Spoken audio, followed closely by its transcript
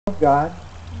God,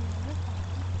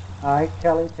 I,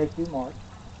 Kelly, take you, Mark,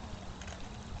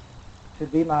 to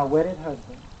be my wedded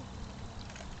husband,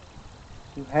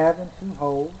 to have and to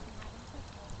hold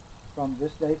from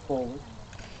this day forward,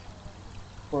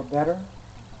 for better,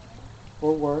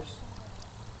 for worse,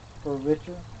 for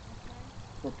richer,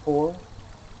 for poor,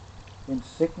 in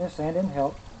sickness and in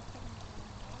health.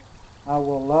 I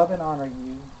will love and honor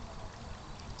you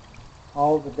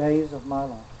all the days of my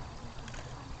life.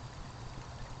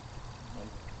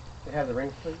 To have the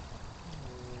rings, please.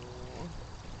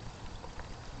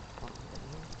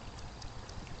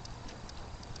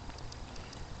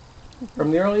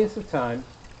 From the earliest of time,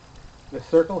 the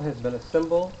circle has been a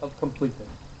symbol of completeness,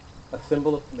 a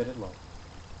symbol of committed love.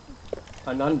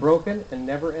 An unbroken and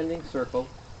never-ending circle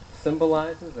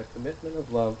symbolizes a commitment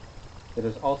of love that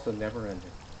is also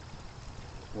never-ending.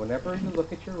 Whenever you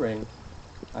look at your rings,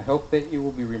 I hope that you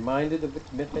will be reminded of the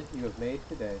commitment you have made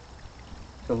today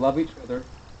to love each other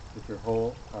with your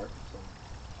whole heart and soul.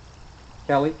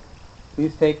 Kelly,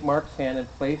 please take Mark's hand and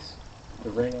place the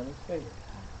ring on his finger.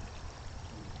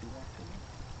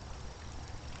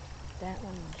 That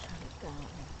one will shut it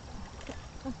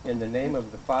down. In the name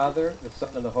of the Father, the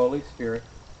Son, and the Holy Spirit,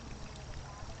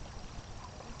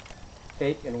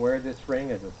 take and wear this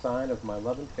ring as a sign of my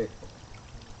love and faithfulness.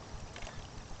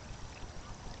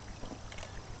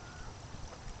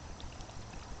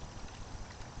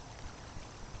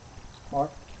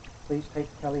 Mark, please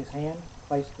take Kelly's hand,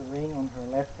 place the ring on her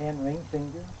left-hand ring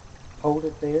finger, hold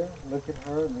it there, look at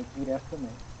her, and repeat after me.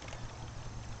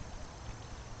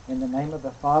 In the name of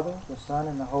the Father, the Son,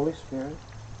 and the Holy Spirit,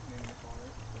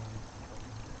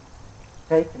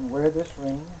 take and wear this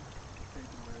ring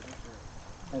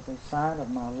as a sign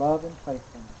of my love and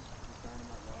faithfulness.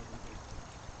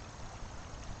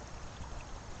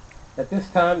 At this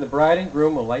time, the bride and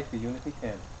groom will light the unity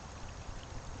candle.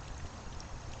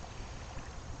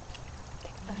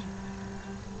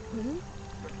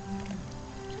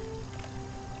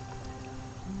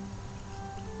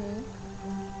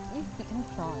 I'm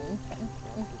trying.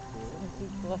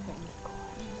 He's looking.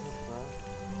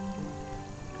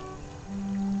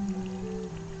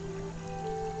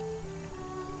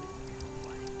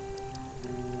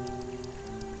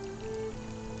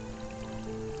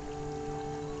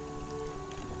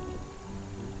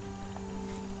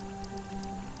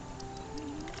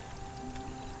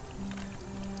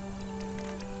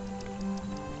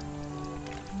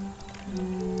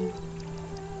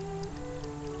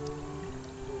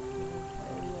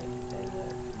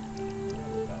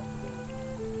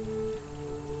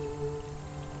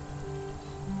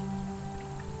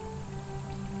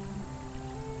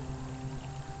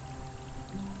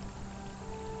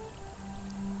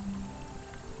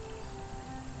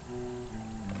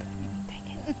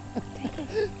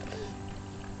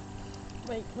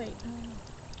 Wait.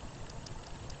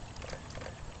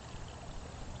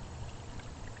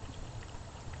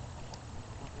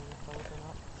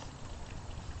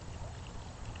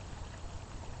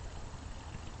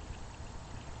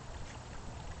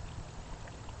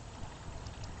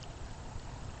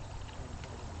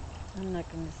 I'm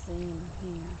not going to see him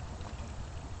here.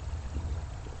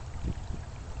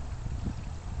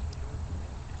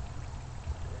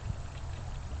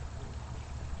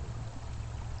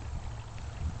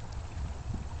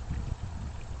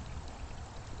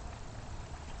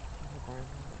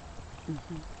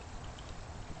 Mm-hmm.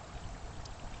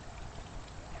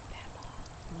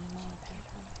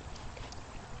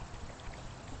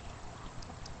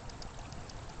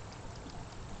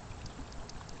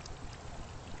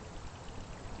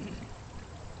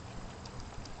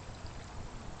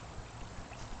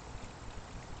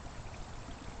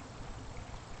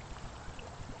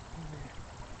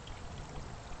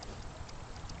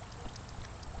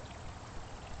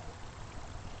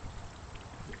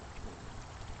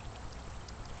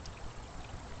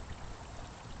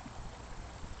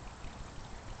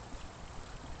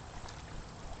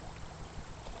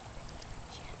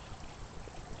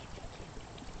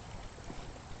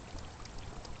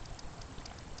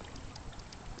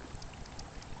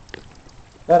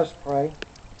 Let us pray.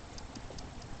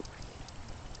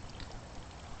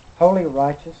 Holy,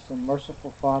 righteous, and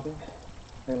merciful Father,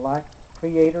 alike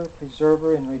Creator,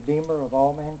 Preserver, and Redeemer of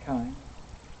all mankind,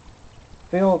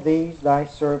 fill these thy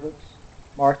servants,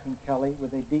 Mark and Kelly,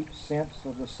 with a deep sense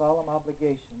of the solemn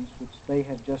obligations which they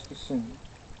have just assumed.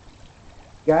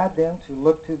 Guide them to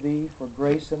look to thee for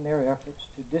grace in their efforts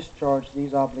to discharge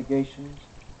these obligations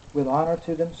with honor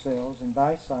to themselves in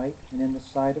thy sight and in the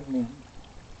sight of men.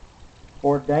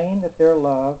 Ordain that their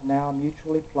love, now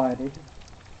mutually plighted,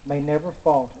 may never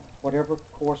falter, whatever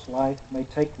course life may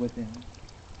take with them.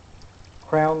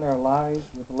 Crown their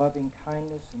lives with loving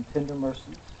kindness and tender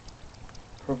mercies.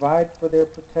 Provide for their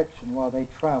protection while they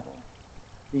travel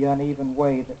the uneven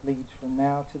way that leads from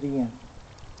now to the end.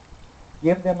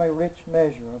 Give them a rich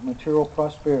measure of material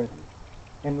prosperity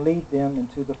and lead them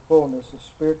into the fullness of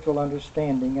spiritual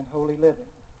understanding and holy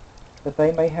living, that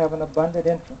they may have an abundant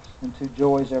entrance into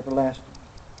joys everlasting.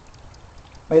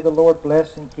 May the Lord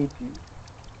bless and keep you.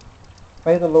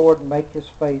 May the Lord make his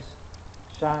face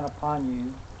shine upon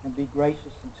you and be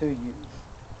gracious unto you.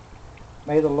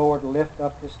 May the Lord lift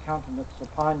up his countenance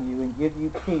upon you and give you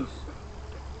peace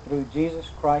through Jesus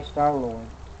Christ our Lord.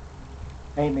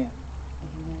 Amen.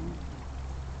 Amen.